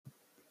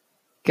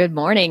Good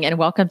morning and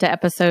welcome to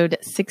episode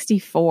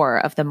 64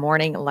 of the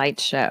Morning Light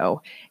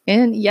Show.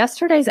 In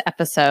yesterday's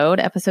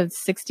episode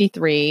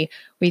 63,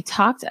 we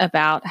talked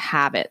about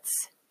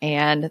habits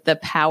and the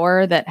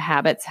power that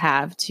habits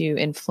have to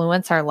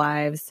influence our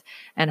lives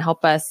and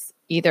help us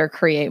either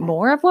create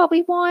more of what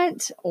we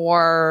want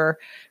or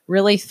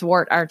really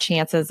thwart our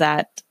chances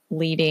at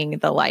leading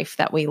the life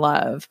that we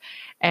love.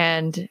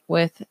 And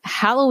with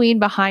Halloween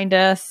behind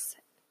us,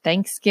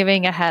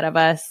 Thanksgiving ahead of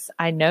us,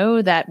 I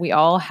know that we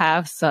all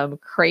have some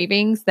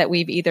cravings that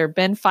we've either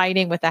been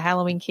fighting with the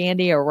Halloween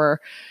candy or we're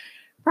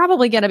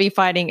probably going to be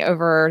fighting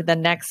over the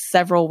next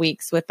several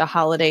weeks with the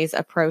holidays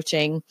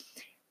approaching.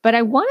 But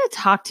I want to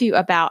talk to you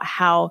about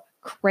how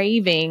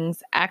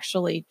cravings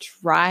actually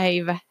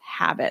drive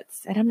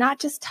habits. And I'm not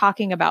just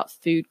talking about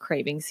food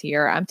cravings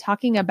here. I'm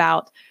talking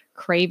about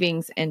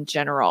cravings in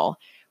general.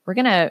 We're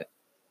going to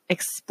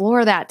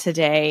explore that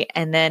today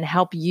and then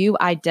help you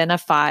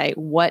identify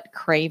what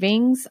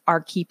cravings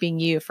are keeping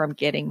you from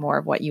getting more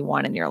of what you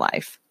want in your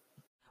life.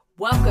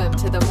 Welcome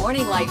to the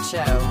Morning Light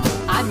Show.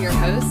 I'm your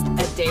host,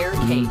 Adair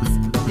Cates.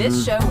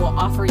 This show will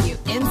offer you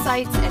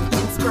insights and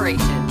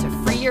inspiration to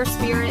free your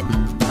spirit,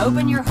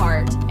 open your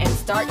heart, and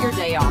start your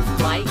day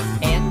off light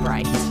and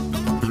bright.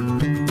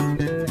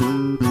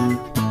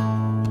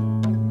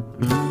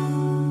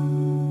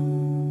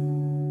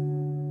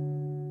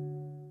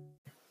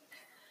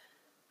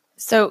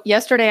 So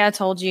yesterday I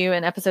told you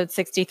in episode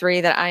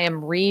 63 that I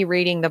am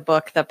rereading the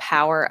book, The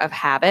Power of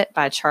Habit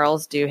by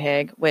Charles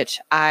Duhigg, which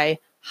I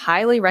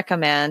highly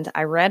recommend.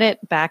 I read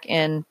it back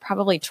in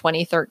probably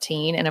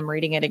 2013 and I'm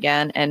reading it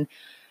again. And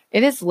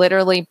it is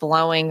literally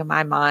blowing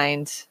my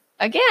mind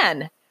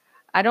again.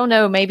 I don't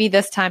know, maybe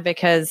this time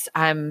because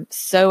I'm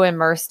so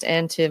immersed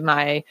into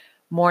my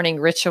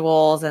morning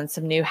rituals and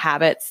some new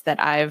habits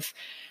that I've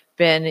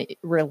been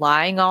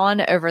relying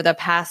on over the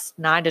past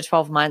 9 to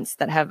 12 months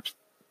that have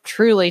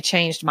truly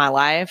changed my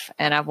life.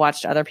 And I've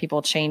watched other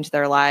people change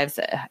their lives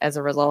as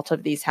a result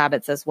of these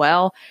habits as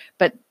well.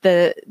 But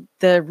the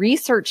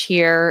research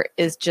here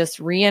is just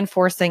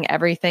reinforcing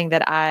everything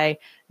that I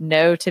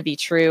know to be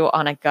true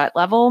on a gut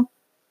level.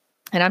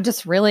 And I'm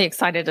just really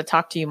excited to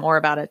talk to you more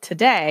about it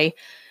today.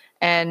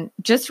 And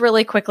just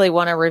really quickly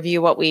want to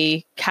review what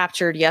we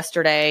captured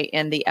yesterday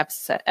in the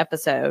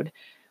episode.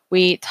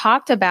 We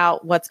talked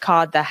about what's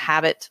called the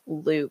habit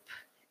loop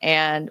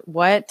and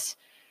what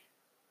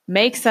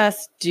makes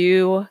us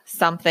do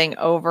something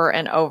over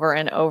and over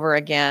and over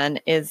again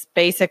is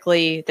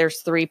basically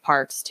there's three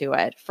parts to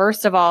it.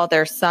 First of all,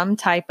 there's some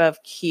type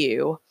of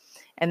cue,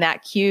 and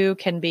that cue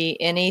can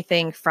be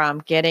anything from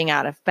getting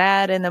out of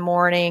bed in the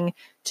morning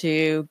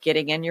to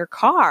getting in your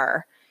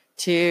car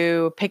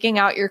to picking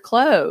out your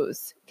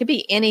clothes. It could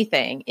be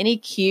anything, any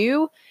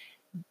cue.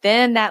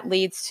 Then that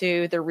leads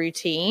to the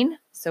routine.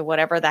 So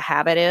whatever the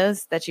habit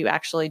is that you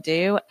actually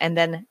do, and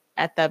then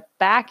at the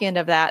back end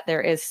of that,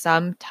 there is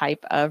some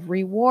type of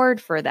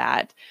reward for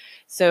that.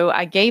 So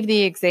I gave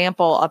the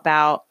example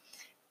about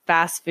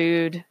fast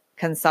food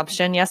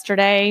consumption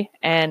yesterday,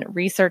 and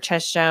research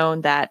has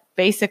shown that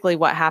basically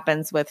what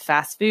happens with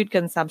fast food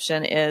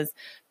consumption is,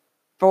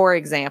 for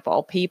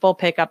example, people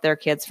pick up their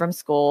kids from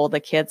school, the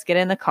kids get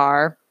in the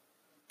car,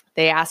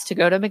 they ask to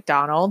go to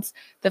McDonald's,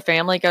 the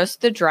family goes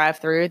to the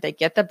drive-thru, they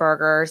get the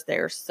burgers,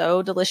 they're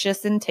so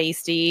delicious and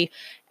tasty,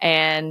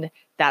 and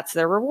that's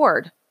their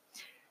reward.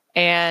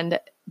 And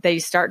they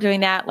start doing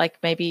that like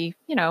maybe,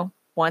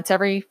 once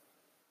every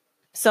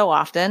so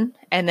often.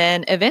 And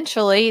then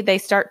eventually they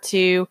start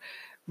to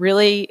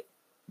really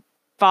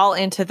fall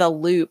into the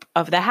loop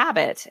of the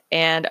habit.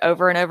 And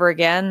over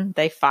again,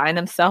 they find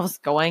themselves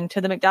going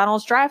to the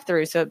McDonald's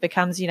drive-thru. So it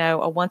becomes,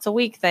 a once a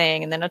week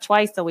thing and then a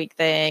twice a week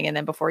thing. And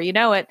then before you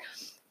know it,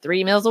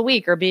 3 meals a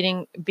week are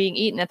being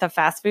eaten at the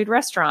fast food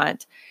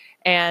restaurant.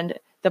 And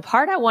the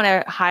part I want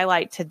to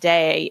highlight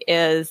today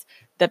is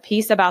the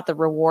piece about the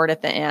reward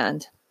at the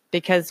end,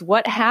 because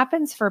what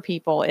happens for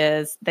people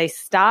is they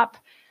stop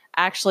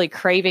actually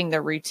craving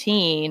the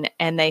routine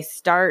and they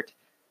start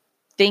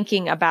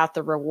thinking about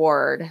the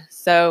reward.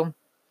 So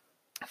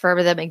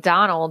for the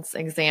McDonald's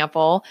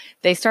example,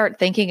 they start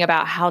thinking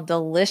about how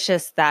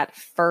delicious that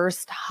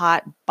first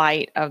hot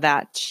bite of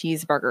that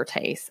cheeseburger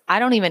tastes. I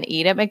don't even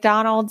eat at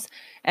McDonald's,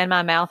 and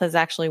my mouth is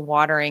actually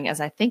watering as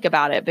I think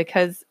about it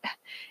because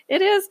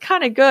it is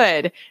kind of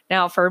good.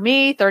 Now, for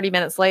me, 30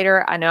 minutes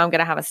later, I know I'm going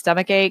to have a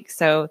stomach ache,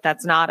 so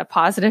that's not a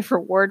positive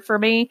reward for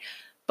me.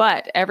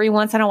 But every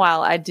once in a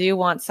while, I do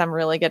want some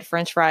really good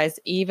French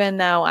fries, even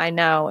though I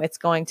know it's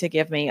going to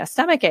give me a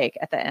stomach ache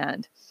at the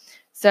end.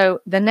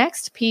 So the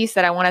next piece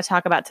that I want to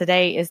talk about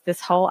today is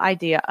this whole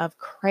idea of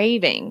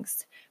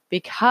cravings,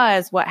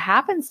 because what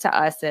happens to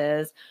us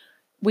is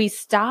we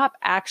stop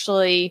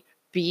actually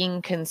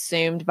being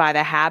consumed by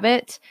the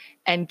habit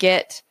and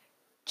get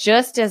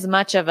just as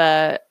much of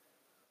a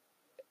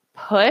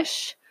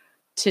push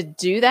to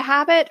do the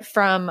habit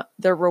from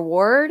the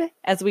reward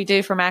as we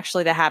do from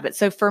actually the habit.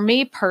 So for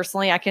me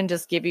personally, I can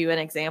just give you an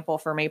example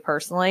for me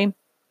personally.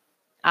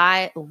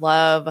 I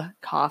love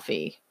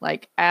coffee,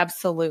 like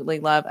absolutely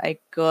love a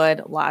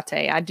good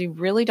latte. I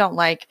really don't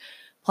like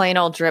plain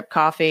old drip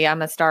coffee.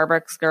 I'm a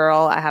Starbucks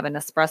girl. I have an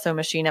espresso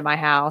machine at my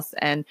house.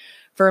 And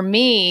for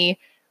me,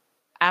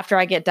 after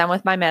I get done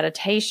with my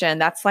meditation,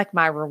 that's like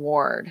my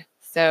reward.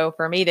 So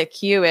for me, the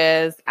cue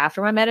is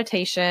after my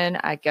meditation,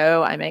 I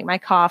go, I make my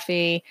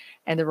coffee,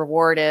 and the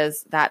reward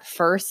is that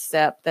first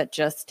sip that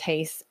just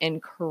tastes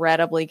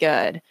incredibly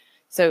good.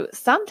 So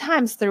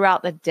sometimes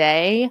throughout the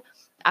day,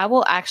 I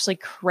will actually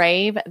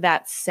crave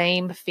that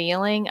same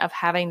feeling of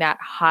having that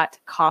hot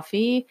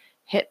coffee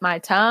hit my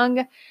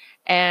tongue.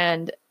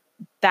 And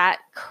that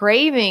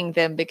craving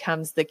then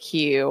becomes the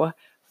cue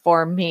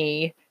for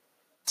me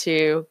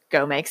to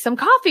go make some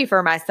coffee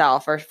for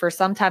myself, or for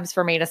sometimes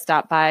for me to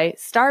stop by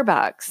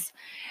Starbucks.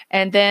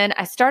 And then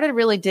I started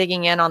really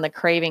digging in on the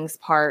cravings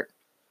part.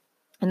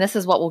 And this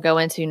is what we'll go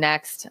into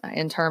next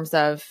in terms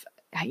of,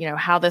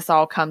 how this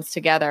all comes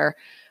together.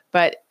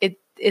 But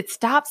it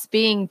stops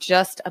being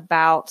just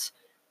about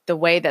the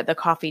way that the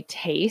coffee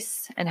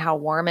tastes and how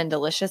warm and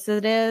delicious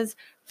it is.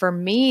 For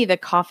me, the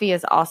coffee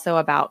is also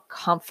about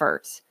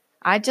comfort.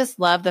 I just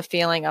love the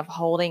feeling of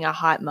holding a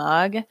hot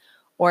mug.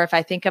 Or if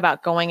I think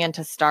about going into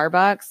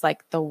Starbucks,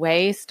 like the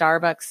way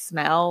Starbucks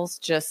smells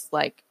just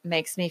like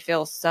makes me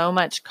feel so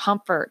much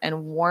comfort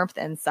and warmth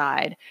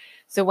inside.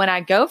 So when I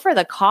go for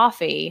the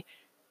coffee,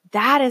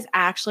 that is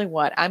actually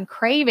what I'm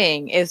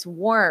craving, is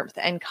warmth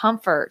and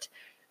comfort.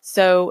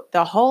 So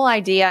the whole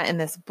idea in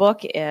this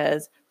book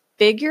is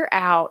figure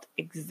out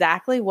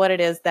exactly what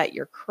it is that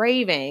you're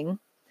craving,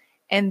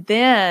 and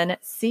then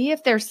see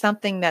if there's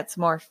something that's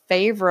more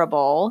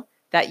favorable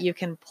that you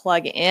can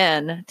plug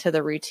in to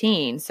the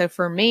routine. So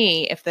for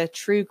me, if the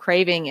true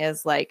craving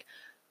is like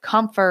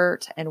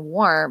comfort and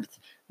warmth,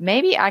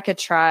 maybe I could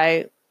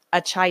try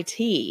a chai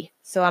tea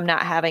so I'm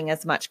not having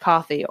as much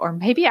coffee. Or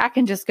maybe I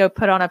can just go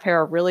put on a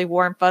pair of really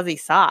warm, fuzzy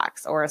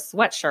socks, or a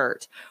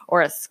sweatshirt,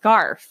 or a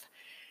scarf.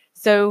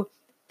 So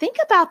think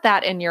about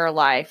that in your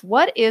life.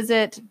 What is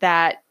it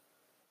that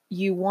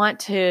you want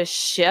to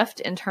shift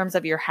in terms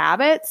of your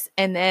habits?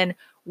 And then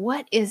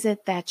what is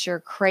it that you're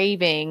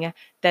craving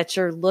that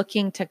you're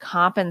looking to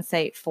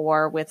compensate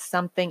for with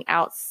something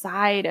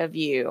outside of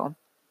you?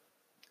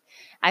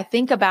 I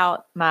think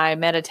about my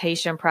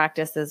meditation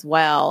practice as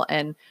well,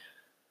 and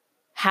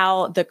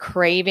how the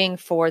craving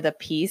for the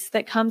peace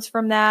that comes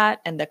from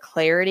that, and the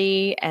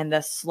clarity and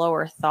the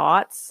slower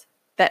thoughts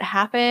that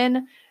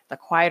happen, the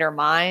quieter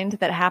mind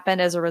that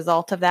happened as a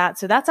result of that.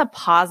 So that's a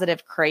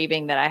positive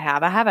craving that I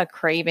have. I have a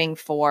craving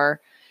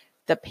for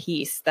the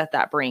peace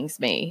that brings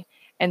me.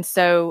 And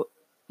so,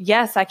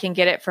 yes, I can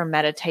get it from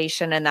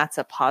meditation, and that's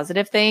a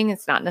positive thing.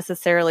 It's not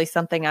necessarily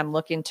something I'm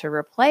looking to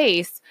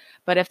replace,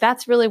 but if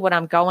that's really what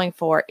I'm going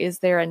for, is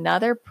there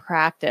another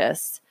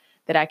practice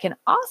that I can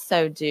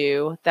also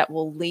do that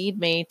will lead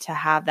me to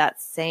have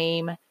that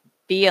same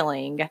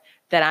feeling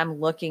that I'm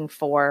looking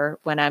for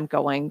when I'm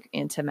going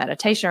into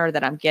meditation, or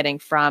that I'm getting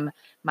from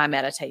my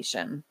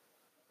meditation?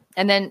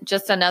 And then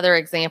just another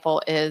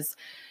example is,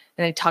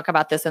 and they talk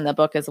about this in the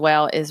book as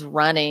well, is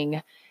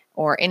running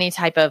or any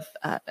type of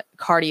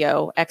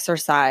cardio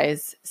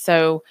exercise.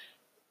 So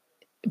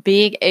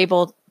being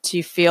able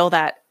to feel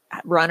that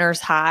runner's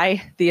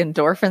high, the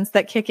endorphins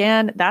that kick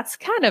in, that's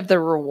kind of the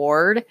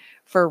reward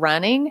for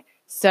running.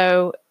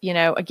 So,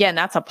 again,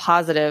 that's a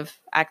positive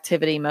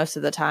activity most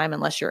of the time,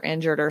 unless you're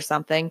injured or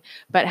something.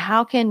 But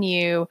how can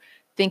you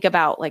think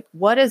about, like,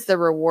 what is the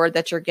reward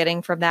that you're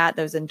getting from that,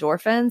 those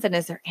endorphins? And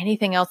is there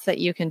anything else that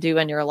you can do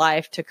in your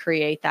life to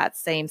create that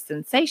same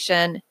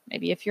sensation,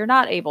 maybe if you're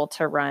not able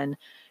to run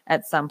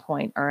at some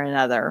point or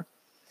another?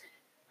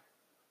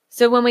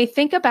 So when we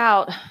think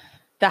about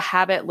the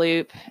habit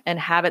loop and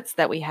habits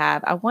that we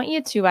have, I want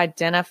you to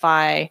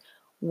identify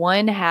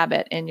one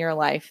habit in your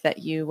life that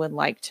you would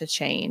like to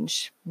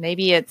change.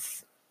 Maybe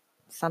it's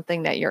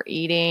something that you're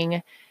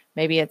eating.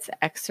 Maybe it's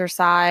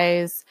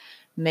exercise.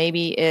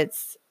 Maybe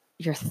it's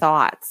your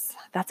thoughts.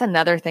 That's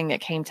another thing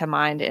that came to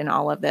mind in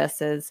all of this,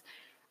 is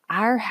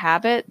our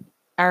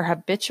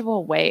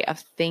habitual way of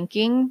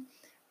thinking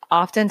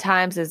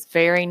oftentimes is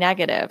very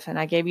negative. And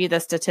I gave you the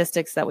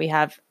statistics that we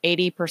have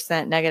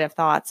 80% negative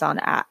thoughts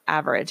on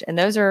average. And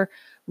those are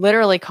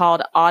literally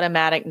called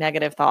automatic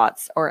negative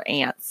thoughts, or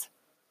ants.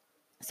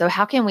 So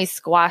how can we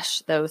squash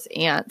those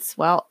ants?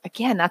 Well,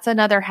 again, that's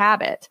another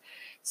habit.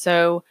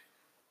 So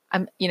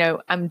I'm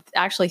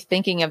actually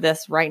thinking of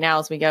this right now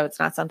as we go. It's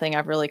not something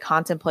I've really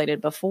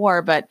contemplated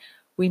before, but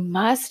we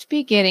must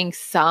be getting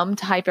some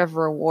type of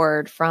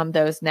reward from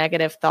those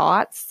negative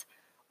thoughts,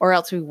 or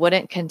else we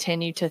wouldn't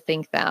continue to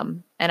think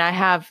them. And I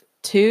have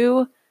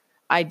two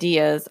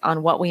ideas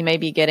on what we may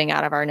be getting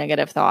out of our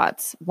negative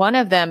thoughts. One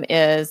of them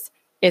is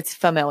it's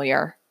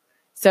familiar.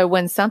 So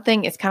when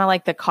something, it's kind of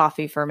like the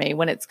coffee for me,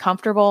 when it's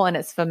comfortable and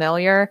it's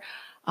familiar,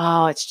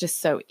 oh, it's just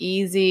so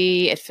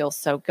easy. It feels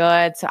so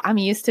good. So I'm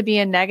used to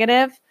being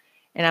negative,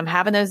 and I'm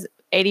having those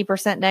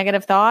 80%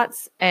 negative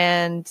thoughts.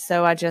 And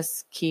so I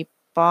just keep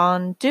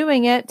on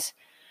doing it.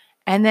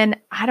 And then,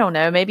 I don't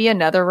know, maybe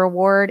another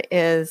reward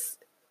is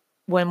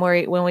when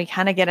we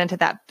kind of get into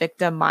that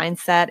victim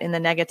mindset in the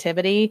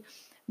negativity,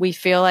 we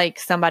feel like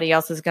somebody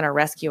else is going to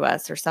rescue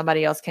us, or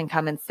somebody else can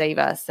come and save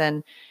us.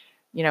 And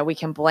we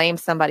can blame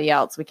somebody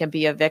else. We can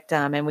be a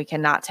victim and we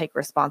cannot take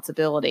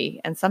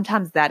responsibility. And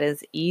sometimes that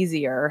is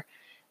easier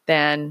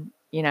than,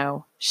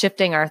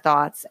 shifting our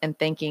thoughts and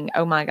thinking,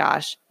 oh my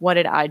gosh, what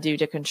did I do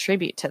to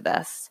contribute to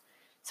this?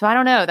 So I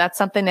don't know. That's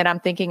something that I'm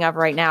thinking of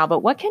right now. But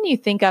what can you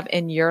think of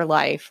in your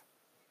life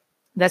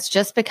that's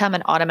just become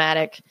an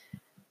automatic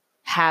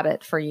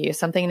habit for you,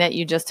 something that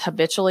you just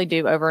habitually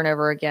do over and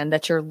over again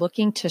that you're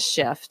looking to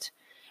shift?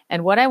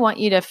 And what I want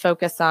you to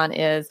focus on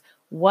is,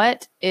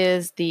 what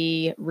is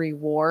the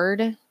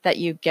reward that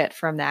you get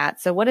from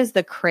that? So what is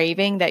the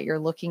craving that you're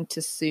looking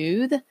to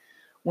soothe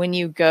when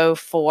you go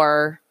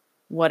for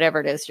whatever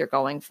it is you're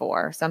going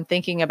for? So I'm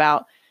thinking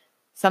about,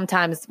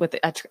 sometimes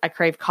I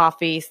crave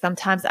coffee.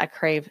 Sometimes I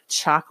crave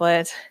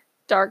chocolate,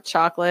 dark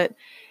chocolate.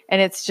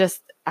 And it's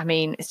just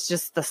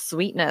the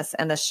sweetness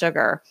and the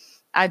sugar.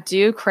 I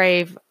do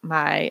crave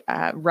my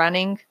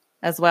running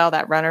as well.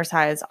 That runner's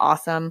high is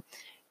awesome.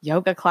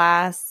 Yoga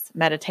class,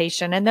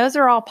 meditation, and those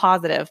are all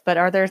positive. But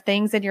are there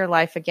things in your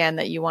life, again,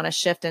 that you want to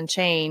shift and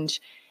change?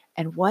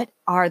 And what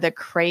are the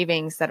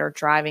cravings that are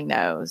driving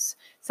those?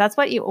 So that's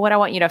what I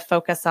want you to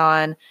focus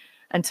on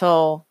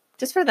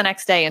just for the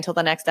next day, until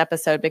the next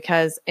episode,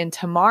 because in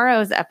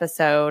tomorrow's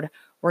episode,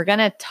 we're going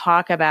to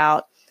talk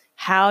about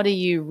how do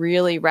you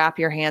really wrap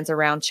your hands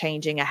around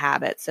changing a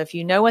habit. So if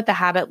you know what the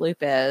habit loop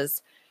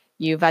is,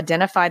 you've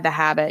identified the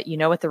habit, you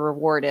know what the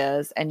reward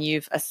is, and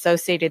you've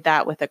associated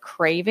that with a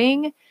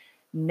craving.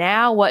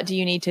 Now, what do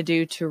you need to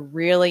do to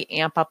really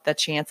amp up the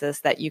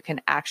chances that you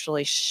can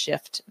actually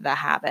shift the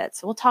habit?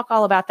 So we'll talk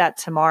all about that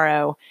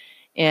tomorrow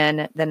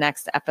in the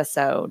next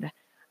episode.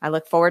 I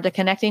look forward to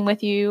connecting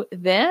with you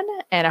then,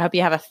 and I hope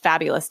you have a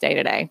fabulous day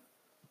today.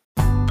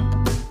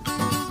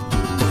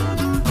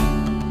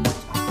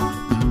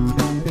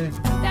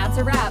 That's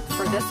a wrap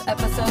for this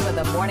episode of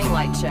the Morning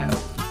Light Show.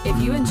 If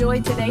you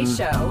enjoyed today's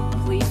show,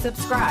 please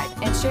subscribe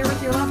and share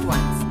with your loved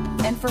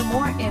ones. And for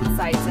more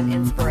insights and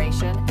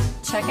inspiration,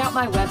 check out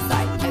my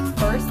website at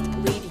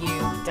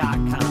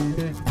firstleadyou.com.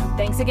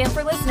 Thanks again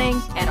for listening,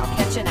 and I'll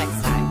catch you next time.